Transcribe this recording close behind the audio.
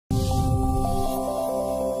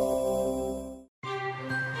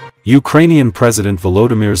Ukrainian President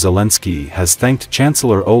Volodymyr Zelensky has thanked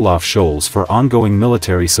Chancellor Olaf Scholz for ongoing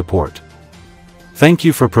military support. Thank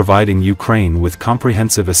you for providing Ukraine with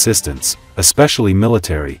comprehensive assistance, especially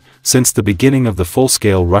military, since the beginning of the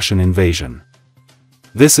full-scale Russian invasion.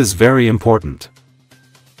 This is very important.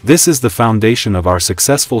 This is the foundation of our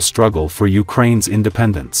successful struggle for Ukraine's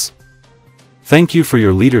independence. Thank you for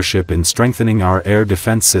your leadership in strengthening our air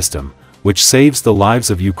defense system, which saves the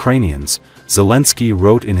lives of Ukrainians, Zelensky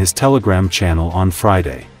wrote in his Telegram channel on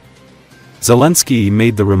Friday. Zelensky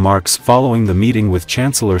made the remarks following the meeting with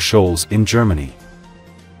Chancellor Scholz in Germany.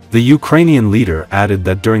 The Ukrainian leader added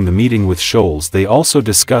that during the meeting with Scholz they also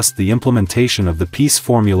discussed the implementation of the peace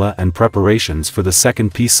formula and preparations for the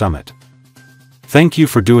Second Peace Summit. Thank you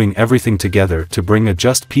for doing everything together to bring a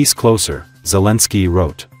just peace closer, Zelensky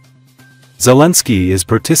wrote. Zelensky is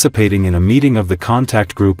participating in a meeting of the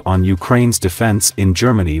contact group on Ukraine's defense in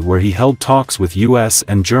Germany where he held talks with US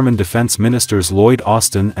and German defense ministers Lloyd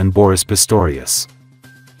Austin and Boris Pistorius.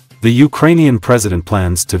 The Ukrainian president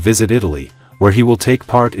plans to visit Italy, where he will take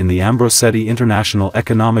part in the Ambrosetti International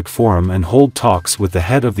Economic Forum and hold talks with the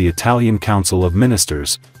head of the Italian Council of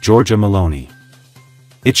Ministers, Giorgia Meloni.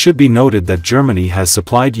 It should be noted that Germany has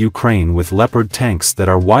supplied Ukraine with Leopard tanks that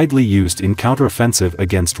are widely used in counteroffensive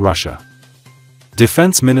against Russia.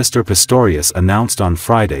 Defense Minister Pistorius announced on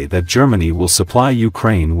Friday that Germany will supply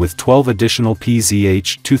Ukraine with 12 additional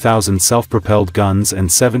PZH-2000 self-propelled guns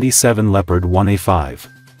and 77 Leopard 1A5.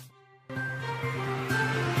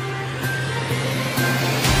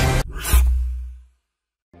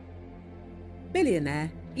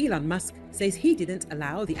 Billionaire Elon Musk says he didn't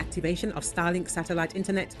allow the activation of Starlink satellite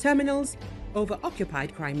internet terminals over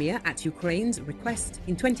occupied Crimea at Ukraine's request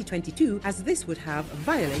in 2022, as this would have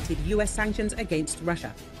violated US sanctions against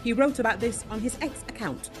Russia. He wrote about this on his X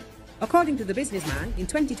account. According to the businessman, in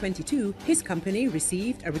 2022, his company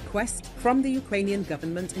received a request from the Ukrainian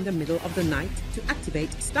government in the middle of the night to activate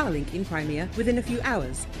Starlink in Crimea within a few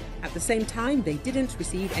hours. At the same time, they didn't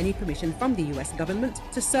receive any permission from the US government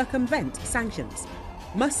to circumvent sanctions.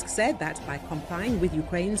 Musk said that by complying with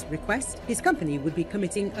Ukraine's request, his company would be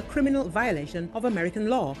committing a criminal violation of American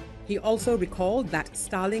law. He also recalled that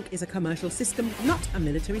Starlink is a commercial system, not a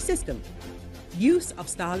military system. Use of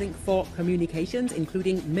Starlink for communications,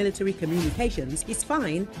 including military communications, is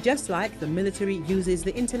fine, just like the military uses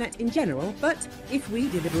the internet in general, but if we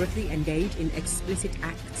deliberately engage in explicit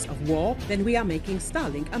acts of war, then we are making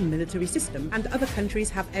Starlink a military system, and other countries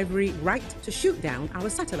have every right to shoot down our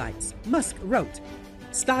satellites, Musk wrote.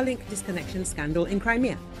 Starlink disconnection scandal in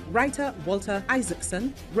Crimea. Writer Walter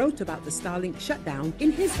Isaacson wrote about the Starlink shutdown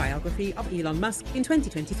in his biography of Elon Musk in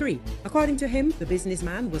 2023. According to him, the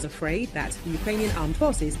businessman was afraid that the Ukrainian armed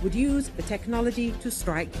forces would use the technology to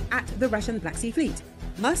strike at the Russian Black Sea Fleet.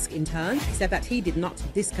 Musk, in turn, said that he did not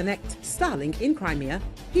disconnect Starlink in Crimea.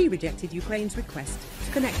 He rejected Ukraine's request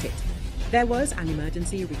to connect it. There was an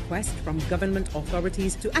emergency request from government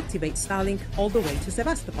authorities to activate Starlink all the way to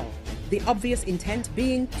Sevastopol, the obvious intent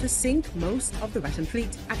being to sink most of the Russian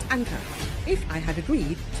fleet at anchor. If I had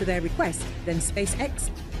agreed to their request, then SpaceX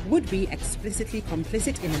would be explicitly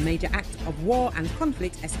complicit in a major act of war and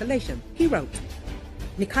conflict escalation, he wrote.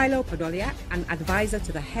 Mikhailo Podolyak, an advisor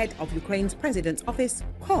to the head of Ukraine's president's office,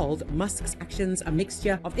 called Musk's actions a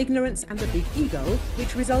mixture of ignorance and a big ego,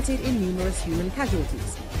 which resulted in numerous human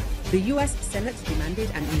casualties. The US Senate demanded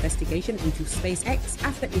an investigation into SpaceX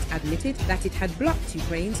after it admitted that it had blocked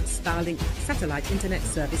Ukraine's Starlink satellite internet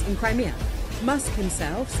service in Crimea. Musk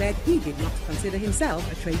himself said he did not consider himself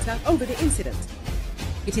a traitor over the incident.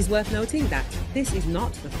 It is worth noting that this is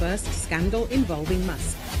not the first scandal involving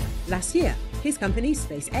Musk. Last year, his company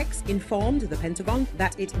SpaceX informed the Pentagon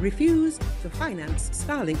that it refused to finance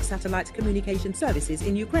Starlink satellite communication services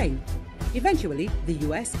in Ukraine. Eventually, the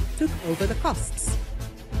US took over the costs.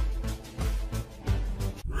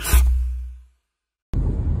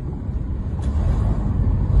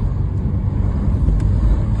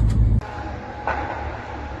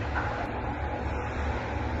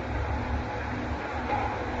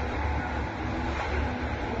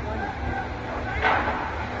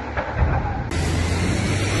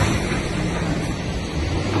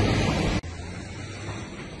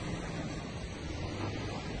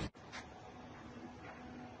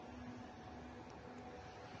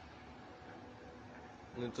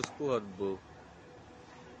 Ну это склад был.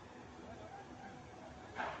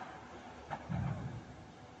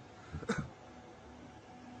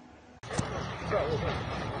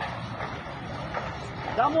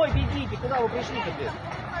 Домой бегите, куда вы пришли теперь?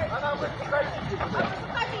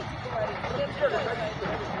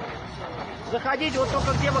 Заходите, вот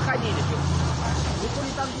только где выходили. Никто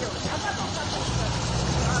не там делает.